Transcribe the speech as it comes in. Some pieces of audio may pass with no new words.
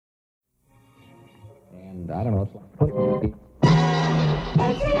and I don't know.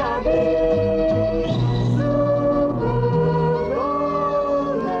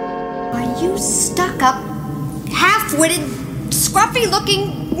 Are you stuck-up, half-witted,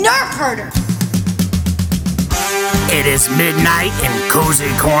 scruffy-looking nerf herder? It is midnight in Cozy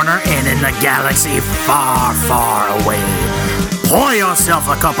Corner and in the galaxy far, far away. Pour yourself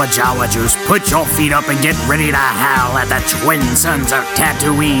a cup of Jawa juice, put your feet up and get ready to howl at the twin sons of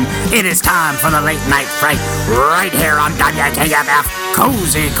Tatooine. It is time for the Late Night Fright right here on WKMF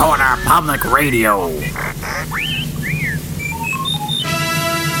Cozy Corner Public Radio.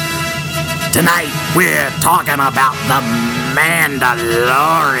 Tonight we're talking about the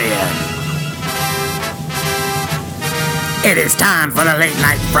Mandalorian. It is time for the Late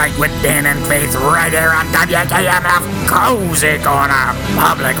Night Fright with Dan and Faith right here on WKMF Cozy Corner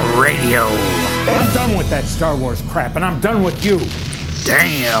Public Radio. I'm done with that Star Wars crap, and I'm done with you.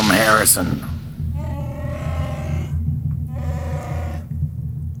 Damn, Harrison.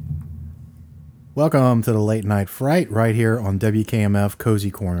 Welcome to the Late Night Fright right here on WKMF Cozy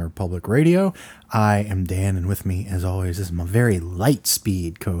Corner Public Radio. I am Dan, and with me, as always, is my very light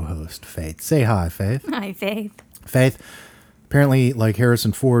speed co-host, Faith. Say hi, Faith. Hi, Faith. Faith, apparently, like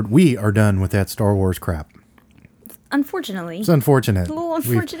Harrison Ford, we are done with that Star Wars crap. Unfortunately. It's unfortunate. A little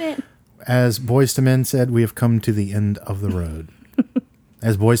unfortunate. As Boyz II Men said, we have come to the end of the road.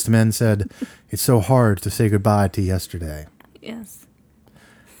 As Boyz II Men said, it's so hard to say goodbye to yesterday. Yes.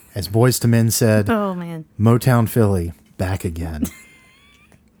 As Boyz II Men said, oh man, Motown Philly, back again.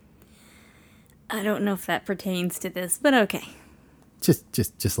 I don't know if that pertains to this, but okay.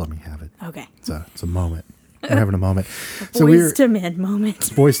 Just let me have it. Okay. It's a moment. We're having a moment. Boyz II Men moment.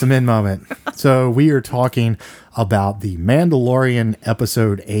 Boyz II Men moment. So we are talking about the Mandalorian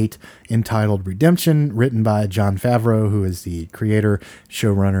episode 8 entitled Redemption, written by Jon Favreau, who is the creator,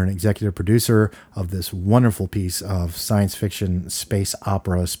 showrunner, and executive producer of this wonderful piece of science fiction, space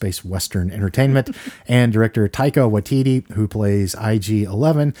opera, space western entertainment, and director Taika Waititi, who plays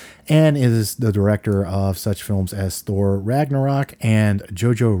IG-11 and is the director of such films as Thor Ragnarok and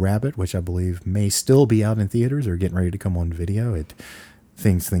Jojo Rabbit, which I believe may still be out in theaters or getting ready to come on video.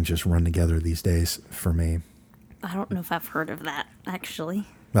 Things just run together these days for me. I don't know if I've heard of that, actually.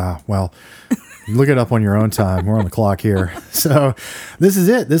 Well, look it up on your own time. We're on the clock here. So this is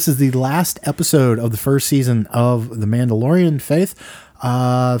it. This is the last episode of the first season of The Mandalorian, Faith.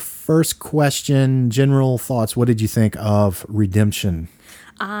 First question, general thoughts. What did you think of Redemption?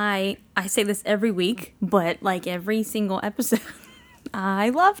 I say this every week, but like every single episode, I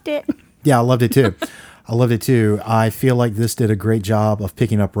loved it. Yeah, I loved it too. I feel like this did a great job of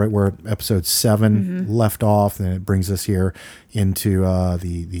picking up right where episode 7 left off, and it brings us here into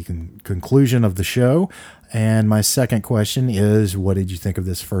the conclusion of the show. And my second question is, what did you think of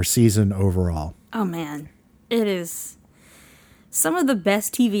this first season overall? Oh man, it is some of the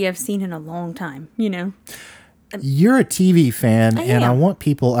best TV I've seen in a long time, you know? You're a TV fan, and I am. want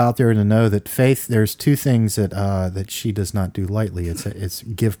people out there to know that Faith, there's two things that she does not do lightly. It's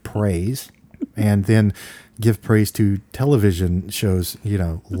give praise, and then give praise to television shows,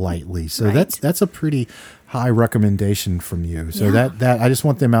 lightly. So Right. that's a pretty high recommendation from you. So that I just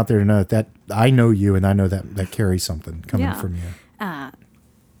want them out there to know that I know you, and I know that carries something coming from you. I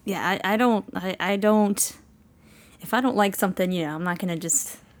don't. If I don't like something, I'm not gonna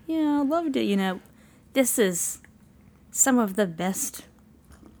just. I loved it. This is some of the best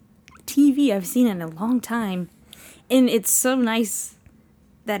TV I've seen in a long time, and it's so nice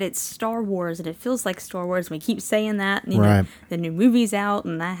that it's Star Wars, and it feels like Star Wars. We keep saying that, and, Right. The new movie's out,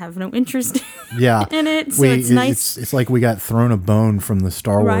 and I have no interest Yeah, in it. So it's nice, It's like we got thrown a bone from the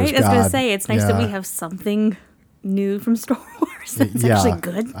Star Wars right? I was god. gonna say it's nice that we Yeah. have something new from Star Wars. That's actually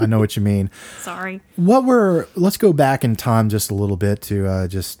good. I know what you mean. Sorry. Let's go back in time just a little bit to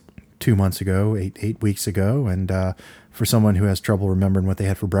just 2 months ago, eight weeks ago. And for someone who has trouble remembering what they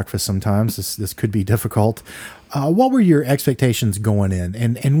had for breakfast sometimes, this could be difficult. What were your expectations going in?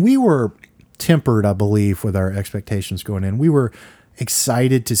 And we were tempered, I believe, with our expectations going in. We were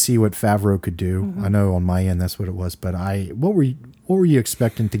excited to see what Favreau could do. Mm-hmm. I know on my end that's what it was, but what were you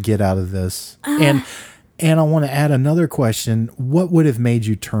expecting to get out of this? And I want to add another question. What would have made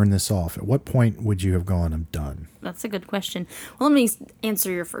you turn this off? At what point would you have gone, I'm done? That's a good question. Well, let me answer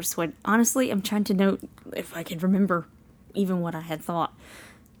your first one. Honestly, I'm trying to know if I can remember even what I had thought.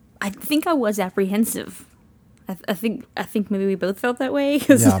 I think I was apprehensive. I think maybe we both felt that way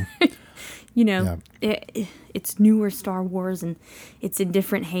because, Yeah. it's newer Star Wars and it's in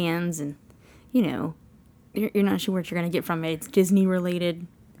different hands, and you're not sure what you're gonna get from it. It's Disney related.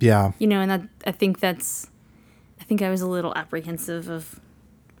 Yeah. And I think I was a little apprehensive of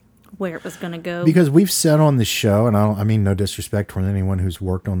where it was going to go. Because we've said on the show, and I mean no disrespect toward anyone who's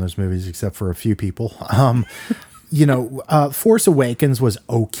worked on those movies except for a few people. Force Awakens was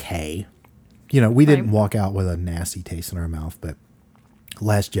okay. We didn't walk out with a nasty taste in our mouth, but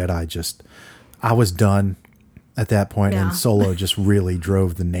Last Jedi I was done at that point, and Solo just really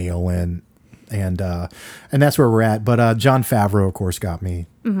drove the nail in, and that's where we're at. But Jon Favreau, of course, got me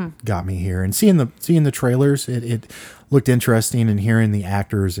here, and seeing the trailers, it looked interesting, and hearing the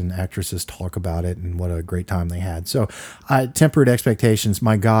actors and actresses talk about it and what a great time they had. So, tempered expectations.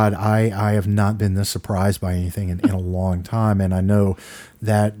 My God, I have not been this surprised by anything in a long time, and I know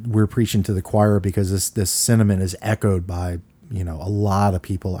that we're preaching to the choir because this sentiment is echoed by a lot of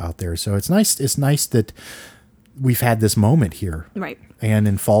people out there. So it's nice that we've had this moment here. Right. And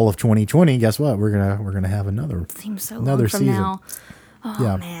in fall of 2020, guess what? We're gonna have another Seems so another long from season. now.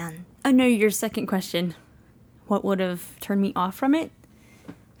 Oh man. I know your second question. What would have turned me off from it?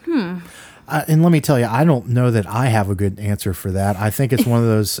 And let me tell you, I don't know that I have a good answer for that. I think it's one of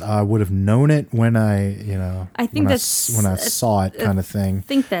those I would have known it when I think when I saw it kind of thing. I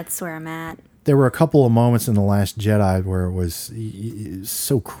think that's where I'm at. There were a couple of moments in The Last Jedi where it was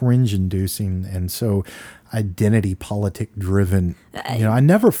so cringe-inducing and so identity politic driven. I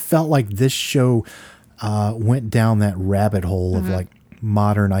never felt like this show went down that rabbit hole of like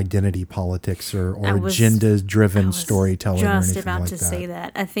modern identity politics or agenda-driven storytelling or anything like that. Just about to say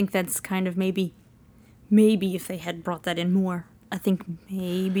that. I think that's kind of maybe if they had brought that in more, I think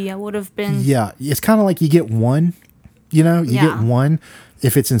maybe I would have been. Yeah, it's kind of like you get one. You get one.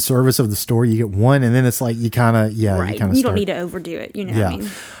 If it's in service of the story, you get one, and then it's like you kind of you don't need to overdo it. What I mean?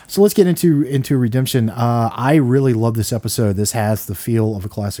 So let's get into Redemption. I really love this episode. This has the feel of a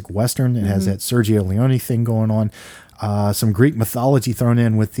classic Western. It has that Sergio Leone thing going on. Some Greek mythology thrown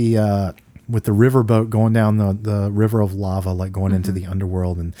in with the riverboat going down the river of lava, like going into the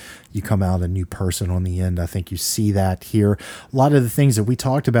underworld, and you come out a new person on the end. I think you see that here. A lot of the things that we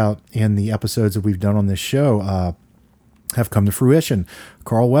talked about in the episodes that we've done on this show have come to fruition.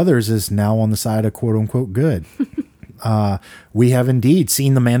 Carl Weathers is now on the side of quote unquote good. We have indeed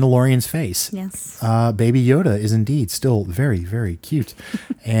seen the Mandalorian's face. Yes. Baby Yoda is indeed still very, very cute.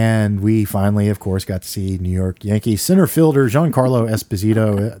 And we finally, of course, got to see New York Yankees center fielder Giancarlo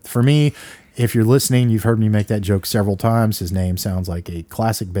Esposito. For me, if you're listening, you've heard me make that joke several times. His name sounds like a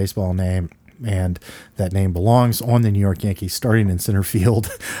classic baseball name, and that name belongs on the New York Yankees starting in center field.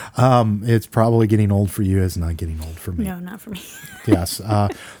 It's probably getting old for you. It's not getting old for me. No, not for me. Yes.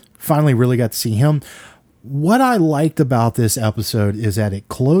 Finally really got to see him. What I liked about this episode is that it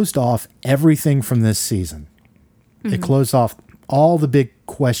closed off everything from this season. It closed off all the big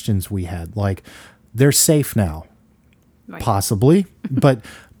questions we had. Like, they're safe now. Right. Possibly. But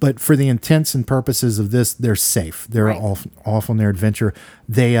for the intents and purposes of this, they're safe. They're off on their adventure.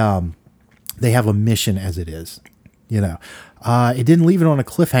 They have a mission as it is, It didn't leave it on a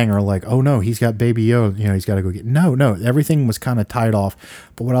cliffhanger like, oh no, he's got Baby Yoda, he's got to go get. No, everything was kind of tied off.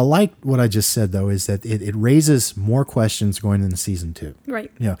 But what I liked, what I just said though, is that it raises more questions going into season 2.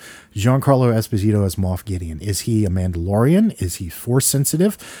 Right. Giancarlo Esposito as Moff Gideon. Is he a Mandalorian? Is he force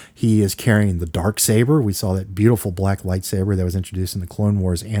sensitive? He is carrying the dark saber. We saw that beautiful black lightsaber that was introduced in the Clone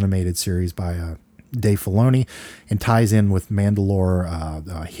Wars animated series by Dave Filoni, and ties in with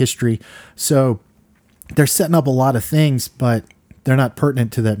Mandalore history. So they're setting up a lot of things, but they're not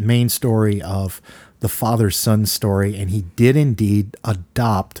pertinent to that main story of the father-son story. And he did indeed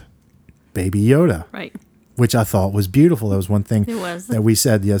adopt Baby Yoda, right? Which I thought was beautiful. That was one thing that we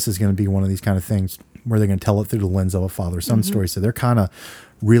said, yes, is going to be one of these kind of things where they're going to tell it through the lens of a father-son story. So they're kind of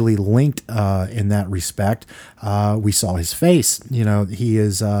really linked in that respect. We saw his face. He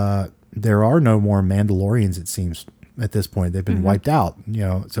is... there are no more Mandalorians, it seems, at this point. They've been wiped out,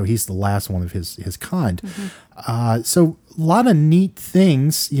 so he's the last one of his kind. So a lot of neat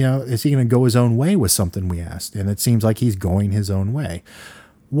things, is he going to go his own way with something, we asked, and it seems like he's going his own way.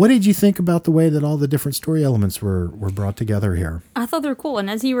 What did you think about the way that all the different story elements were brought together here? I thought they were cool, and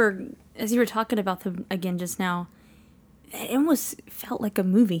as you were talking about them again just now, it almost felt like a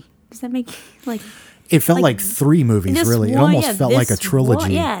movie. Does that make It felt like 3 movies, really. It almost felt like a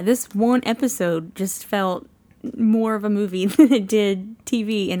trilogy. This one episode just felt more of a movie than it did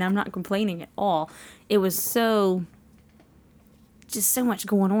TV, and I'm not complaining at all. It was so much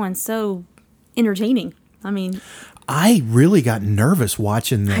going on, so entertaining. I mean, I really got nervous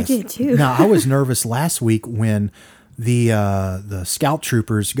watching this. I did too. Now, I was nervous last week when the scout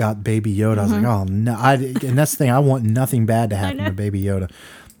troopers got Baby Yoda. I was like, oh no. And that's the thing. I want nothing bad to happen to Baby Yoda.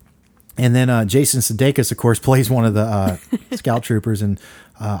 And then Jason Sudeikis, of course, plays one of the scout troopers, and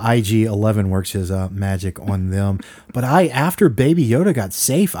IG-11 works his magic on them. But after Baby Yoda got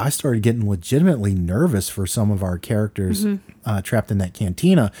safe, I started getting legitimately nervous for some of our characters trapped in that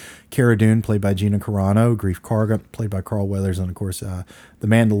cantina. Cara Dune, played by Gina Carano, Grief Karga, played by Carl Weathers, and of course, the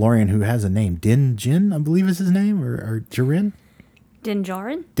Mandalorian, who has a name, Din Djarin, I believe is his name, or Djarin? Din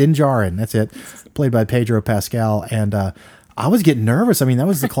Djarin? Din Djarin, that's it, played by Pedro Pascal, and I was getting nervous. I mean, that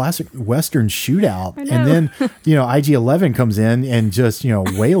was the classic Western shootout. And then, IG-11 comes in and just,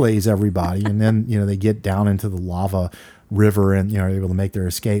 waylays everybody. And then, they get down into the lava river and, are able to make their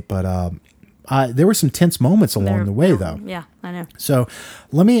escape. But there were some tense moments along the way, though. Yeah, I know. So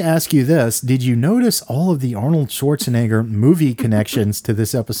let me ask you this. Did you notice all of the Arnold Schwarzenegger movie connections to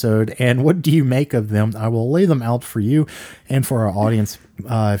this episode? And what do you make of them? I will lay them out for you and for our audience.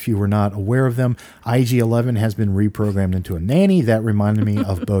 If you were not aware of them, IG-11 has been reprogrammed into a nanny. That reminded me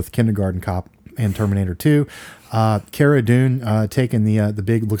of both Kindergarten Cop and Terminator 2. Cara Dune taking the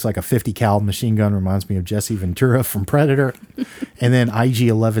big, looks like a 50 cal machine gun, reminds me of Jesse Ventura from Predator. And then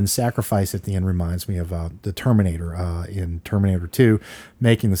IG-11's sacrifice at the end reminds me of the Terminator in Terminator 2,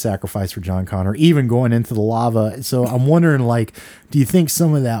 making the sacrifice for John Connor, even going into the lava. So I'm wondering, do you think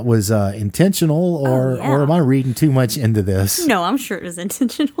some of that was intentional, or am I reading too much into this? No, I'm sure it was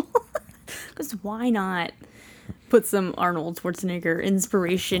intentional. Because why not put some Arnold Schwarzenegger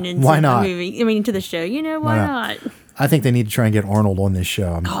inspiration into the movie? I mean, into the show. Why not? I think they need to try and get Arnold on this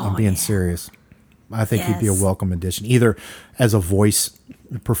show. I'm being serious. I think he'd be a welcome addition, either as a voice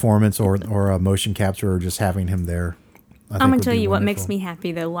performance or a motion capture, or just having him there. I'm going to tell you what makes me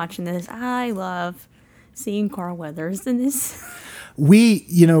happy, though, watching this. I love seeing Carl Weathers in this.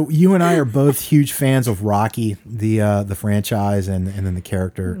 You and I are both huge fans of Rocky, the franchise, and then the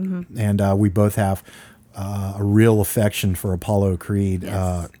character. Mm-hmm. And we both have a real affection for Apollo Creed,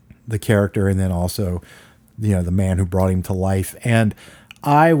 the character, and then also, the man who brought him to life. And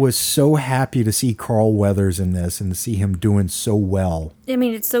I was so happy to see Carl Weathers in this and to see him doing so well. I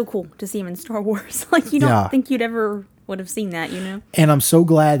mean, it's so cool to see him in Star Wars. You don't think you'd ever would have seen that, And I'm so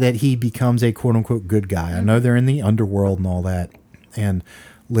glad that he becomes a quote-unquote good guy. Mm-hmm. I know they're in the underworld and all that, and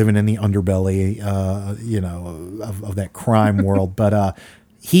living in the underbelly, of that crime world. But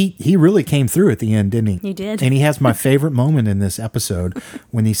he really came through at the end, didn't he? He did. And he has my favorite moment in this episode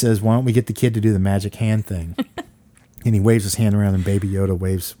when he says, "Why don't we get the kid to do the magic hand thing?" And he waves his hand around, and Baby Yoda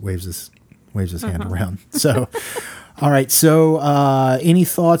waves his hand around. So, all right. So, any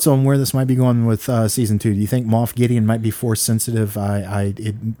thoughts on where this might be going with season 2? Do you think Moff Gideon might be force sensitive?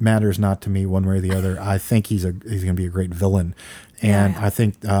 It matters not to me one way or the other. I think he's going to be a great villain, and I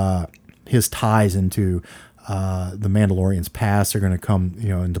think his ties into the Mandalorian's past are going to come,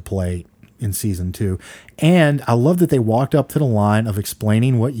 into play in season 2. And I love that they walked up to the line of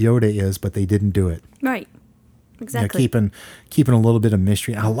explaining what Yoda is, but they didn't do it. Right. Exactly. Keeping a little bit of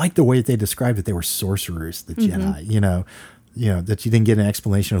mystery. And I like the way that they described that they were sorcerers, the Jedi. That you didn't get an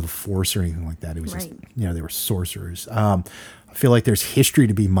explanation of the Force or anything like that. It was just, they were sorcerers. I feel like there's history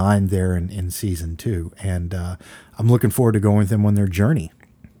to be mined there in season 2, and I'm looking forward to going with them on their journey.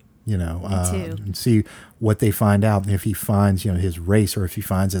 Me too. And see what they find out, and if he finds, his race, or if he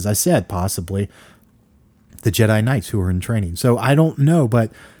finds, as I said, possibly the Jedi Knights who are in training. So I don't know,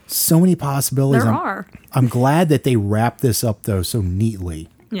 but so many possibilities. There are. I'm glad that they wrapped this up, though, so neatly.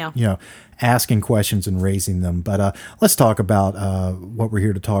 Yeah. Asking questions and raising them. But let's talk about what we're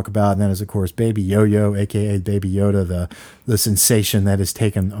here to talk about. And that is, of course, Baby Yo-Yo, a.k.a. Baby Yoda, the sensation that has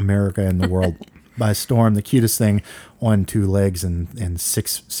taken America and the world by storm. The cutest thing on 2 legs and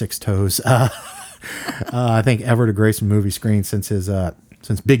six toes. I think ever to grace a movie screen since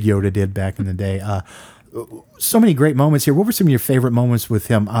Big Yoda did back in the day. So many great moments here. What were some of your favorite moments with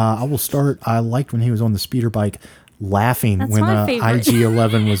him? I will start. I liked when he was on the speeder bike laughing when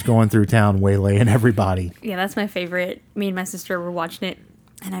IG-11 was going through town waylaying everybody. Yeah, that's my favorite. Me and my sister were watching it,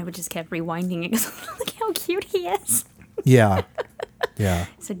 and I would just kept rewinding it because look how cute he is. Yeah.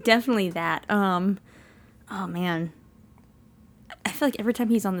 So definitely that. Oh, man. I feel like every time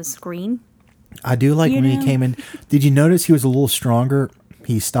he's on the screen. I do like when he came in. Did you notice he was a little stronger?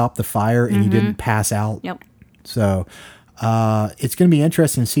 He stopped the fire and he didn't pass out. Yep. So it's going to be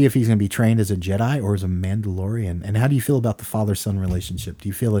interesting to see if he's going to be trained as a Jedi or as a Mandalorian. And how do you feel about the father-son relationship? Do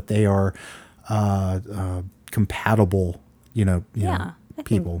you feel that they are compatible,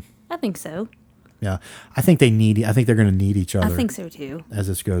 people? I think so. Yeah. I think they're going to need each other. I think so too. As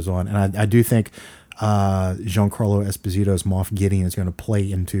this goes on. And I do think Giancarlo Esposito's Moff Gideon is going to play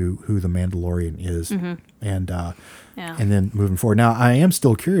into who the Mandalorian is. And then moving forward. Now, I am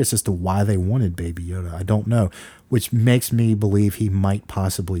still curious as to why they wanted Baby Yoda. I don't know, which makes me believe he might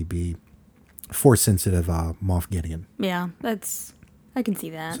possibly be Force-sensitive Moff Gideon. Yeah, I can see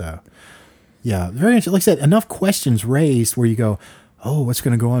that. So, yeah, very interesting. Like I said, enough questions raised where you go, oh, what's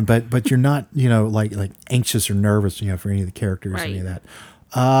going to go on? But you're not, like anxious or nervous, for any of the characters, Right. any of that.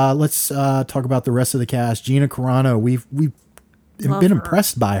 Let's talk about the rest of the cast. Gina Carano, we've Love been her.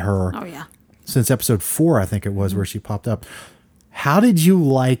 impressed by her. Oh yeah. Since episode 4, I think it was, where she popped up. How did you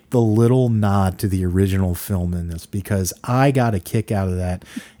like the little nod to the original film in this? Because I got a kick out of that,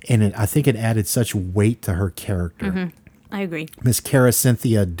 and I think it added such weight to her character. I agree. Miss Cara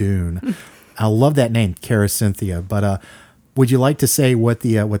Cynthia Dune. I love that name, Cara Cynthia. But would you like to say what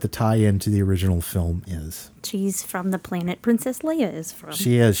the tie-in to the original film is? She's from the planet Princess Leia is from.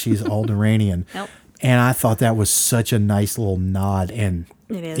 She is. She's Alderaanian. Yep. And I thought that was such a nice little nod, and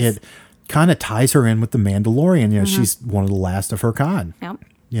It is. it kind of ties her in with the Mandalorian. She's one of the last of her kind.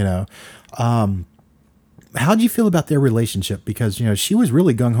 Yep. How do you feel about their relationship? Because she was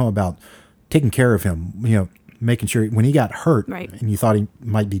really gung ho about taking care of him. Making sure when he got hurt, Right. and you thought he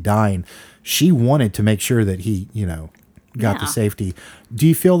might be dying, she wanted to make sure that he, got to Yeah. safety. Do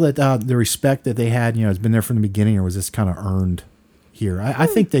you feel that the respect that they had, has been there from the beginning, or was this kind of earned here? I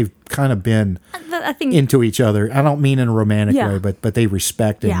think they've kind of been I think into each other. I don't mean in a romantic Yeah. way, but they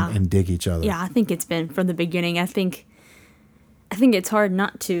respect Yeah. and dig each other. Yeah, I think it's been from the beginning. I think it's hard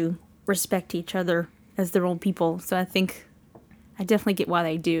not to respect each other as their own people. So I definitely get why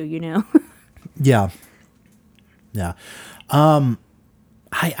they do, Yeah. Yeah.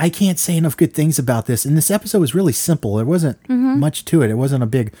 I can't say enough good things about this. And this episode was really simple. There wasn't much to it. It wasn't a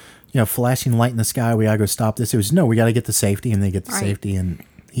big, flashing light in the sky. We got to go stop this. It was, no, we got to get the safety, and they get the Right. safety, and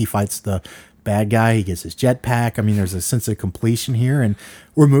he fights the bad guy. He gets his jetpack. I mean, there's a sense of completion here, and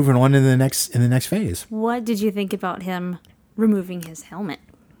we're moving on in the next phase. What did you think about him removing his helmet?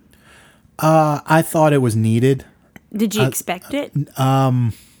 I thought it was needed. Did you expect it?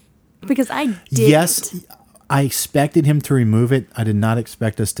 Because I did. Yes, I expected him to remove it. I did not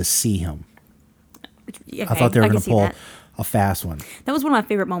expect us to see him. Okay, I thought they were can going to see pull that. a fast one. That was one of my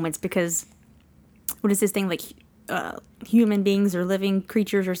favorite moments because what is this thing like? Human beings or living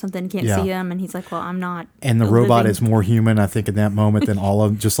creatures or something can't Yeah. see him, and he's like, "Well, I'm not." And the a robot living-" is more human, I think, in that moment than all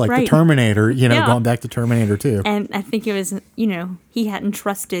of them. Just like the Right. Terminator, Yeah. going back to Terminator 2. And I think it was, he hadn't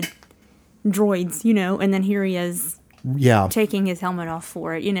trusted droids, and then here he is Yeah. taking his helmet off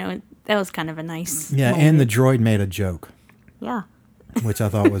for it. That was kind of a nice. Yeah, moment. and the droid made a joke, Yeah. which I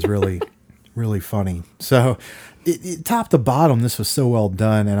thought was really, really funny. So, top to bottom, this was so well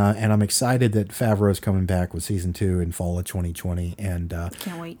done, and I'm excited that Favreau's coming back with season 2 in fall of 2020. And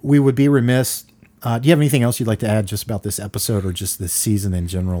Can't wait. we would be remiss. Do you have anything else you'd like to add just about this episode or just this season in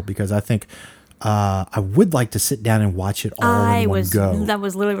general? Because I think I would like to sit down and watch it all in one go. That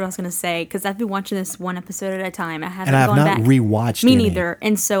was literally what I was going to say because I've been watching this one episode at a time. I haven't And I have gone not back. rewatched Me any. neither.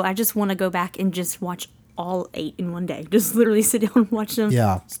 And so I just want to go back and just watch all 8 in one day. Just literally sit down and watch them.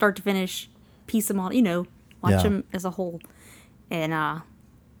 Yeah. Start to finish, piece them all. Watch Yeah. them as a whole. And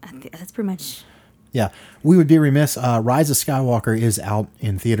that's pretty much. Yeah, we would be remiss. Rise of Skywalker is out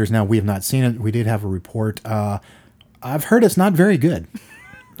in theaters now. We have not seen it. We did have a report. I've heard it's not very good.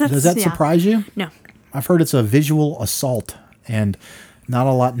 Does that yeah. surprise you? No. I've heard it's a visual assault, and not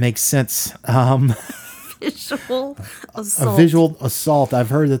a lot makes sense. Visual A assault. visual assault. I've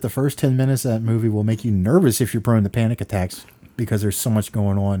heard that the first 10 minutes of that movie will make you nervous if you're prone to panic attacks because there's so much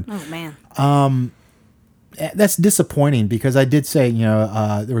going on. Oh, man. That's disappointing because I did say,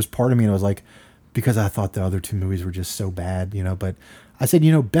 there was part of me that was like, because I thought the other 2 movies were just so bad, but I said,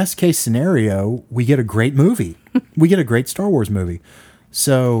 best case scenario, we get a great movie. We get a great Star Wars movie.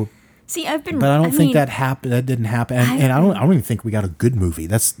 So, See, I've been. but I don't think mean, that happened. That didn't happen. And I don't even think we got a good movie.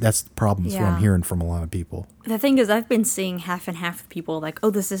 That's the problem. That's what I'm Yeah. hearing from a lot of people. The thing is, I've been seeing half and half of people like, oh,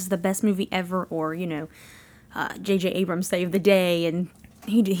 this is the best movie ever, or J.J. Abrams saved the day, and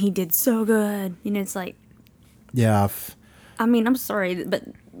he did so good. It's like, Yeah. I mean, I'm sorry, but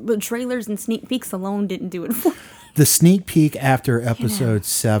the trailers and sneak peeks alone didn't do it for me. The sneak peek after episode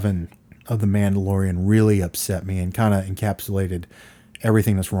 7 of The Mandalorian really upset me and kind of encapsulated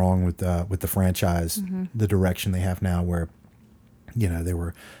everything that's wrong with the franchise, the direction they have now, where they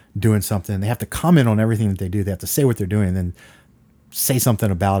were doing something. They have to comment on everything that they do. They have to say what they're doing and then say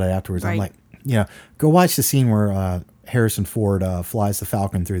something about it afterwards. I'm Right. like, go watch the scene where Harrison Ford flies the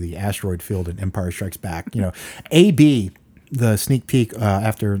Falcon through the asteroid field in Empire Strikes Back. AB the sneak peek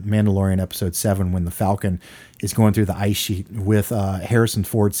after Mandalorian episode 7 when the Falcon is going through the ice sheet with Harrison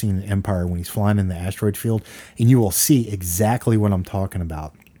Ford seeing the Empire when he's flying in the asteroid field, and you will see exactly what I'm talking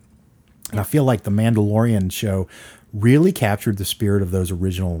about. And I feel like the Mandalorian show really captured the spirit of those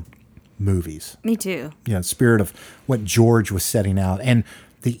original movies. Me too. You know, spirit of what George was setting out and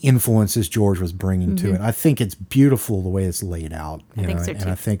the influences George was bringing to it. I think it's beautiful the way it's laid out. I think so too. And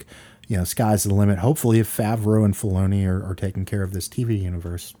I think, you know, sky's the limit. Hopefully, if Favreau and Filoni are taking care of this TV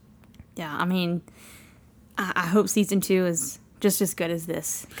universe. Yeah, I mean, I hope season 2 is just as good as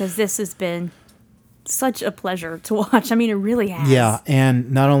this, because this has been such a pleasure to watch. I mean, it really has. Yeah,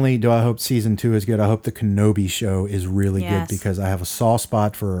 and not only do I hope season 2 is good, I hope the Kenobi show is really Yes. good, because I have a soft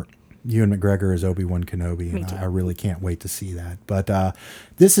spot for Ewan McGregor as Obi-Wan Kenobi, Me and too. I really can't wait to see that. But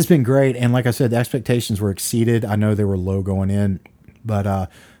this has been great, and like I said, the expectations were exceeded. I know they were low going in, but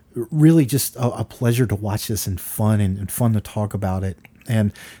really just a pleasure to watch this and fun and fun to talk about it.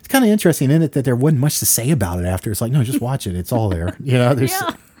 And it's kind of interesting in it that there wasn't much to say about it after. It's like, no, just watch it. It's all there. You know, there's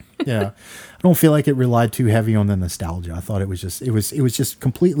yeah. I don't feel like it relied too heavy on the nostalgia. I thought it was just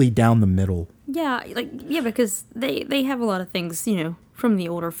completely down the middle. Yeah, because they have a lot of things, you know, from the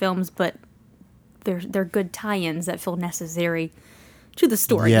older films, but they're good tie-ins that feel necessary to the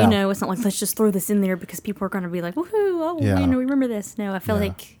story. Yeah. You know, it's not like, let's just throw this in there because people are going to be like, woohoo, oh, Yeah. you know, remember this. No, I feel Yeah.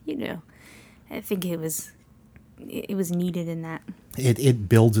 like, you know, I think it was needed in that. It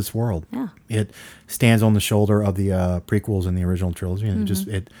builds its world. Yeah. It stands on the shoulder of the prequels and the original trilogy, and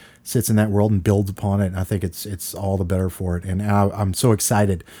it sits in that world and builds upon it. And I think it's all the better for it. And I'm so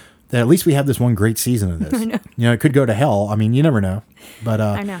excited that at least we have this one great season of this. I know. You know, it could go to hell. I mean, you never know. But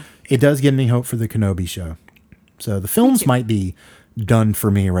I know. It does give me hope for the Kenobi show. So the films might be done for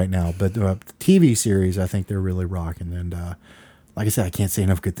me right now, but the TV series, I think they're really rocking. And like I said, I can't say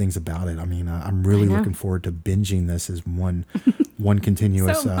enough good things about it. I mean, I'm really looking forward to binging this as one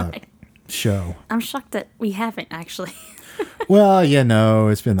continuous So am I. show. I'm shocked that we haven't, actually. Well, you know,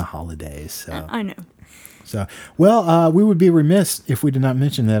 it's been the holidays. So. I know. So, well, we would be remiss if we did not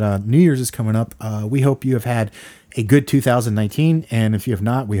mention that New Year's is coming up. We hope you have had a good 2019, and if you have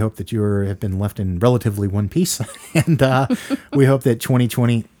not, we hope that you have been left in relatively one piece, and we hope that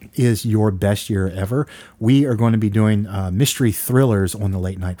 2020 is your best year ever. We are going to be doing mystery thrillers on the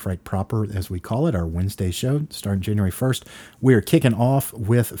Late Night Fright proper, as we call it, our Wednesday show, starting January 1st. We are kicking off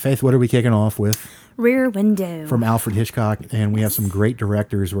with, Faith, what are we kicking off with? Rear Window. From Alfred Hitchcock, and we have some great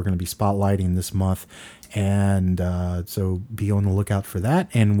directors we're going to be spotlighting this month, and so be on the lookout for that,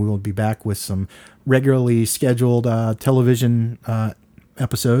 and we will be back with some regularly scheduled television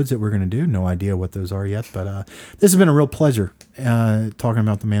episodes that we're going to do. No idea what those are yet, but this has been a real pleasure talking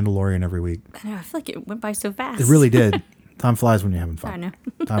about The Mandalorian every week. I know, I feel like it went by so fast. It really did. Time flies when you're having fun.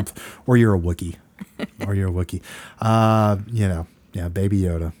 I know. Or you're a Wookiee. You know, yeah, Baby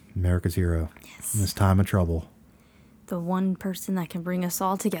Yoda, America's hero. Yes. In this time of trouble. The one person that can bring us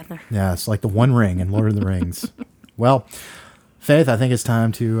all together. Yeah, it's like the One Ring in Lord of the Rings. Well, Faith, I think it's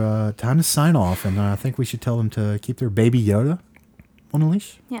time to sign off, and I think we should tell them to keep their Baby Yoda on a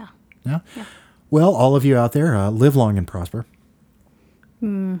leash. Yeah. Yeah? Well, all of you out there, live long and prosper.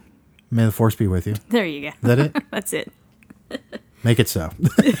 Hmm. May the Force be with you. There you go. Is that it? That's it. Make it so.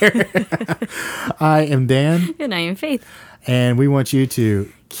 I am Dan. And I am Faith. And we want you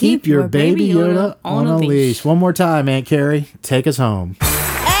to keep your Baby Yoda on a leash. One more time, Aunt Carrie. Take us home.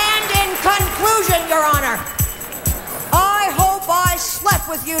 And in conclusion, Your Honor, I hope I slept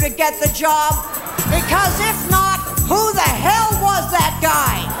with you to get the job, because if not, who the hell was that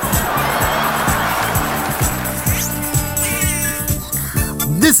guy?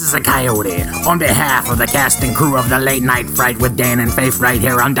 This is a Coyote. On behalf of the cast and crew of the Late Night Fright with Dan and Faith right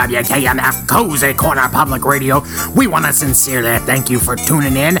here on WKMF Cozy Corner Public Radio, we want to sincerely thank you for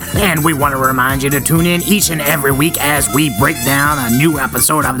tuning in, and we want to remind you to tune in each and every week as we break down a new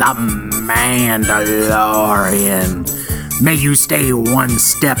episode of The Mandalorian. May you stay one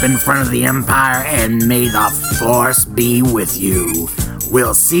step in front of the Empire, and may the Force be with you.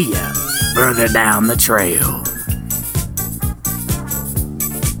 We'll see you further down the trail.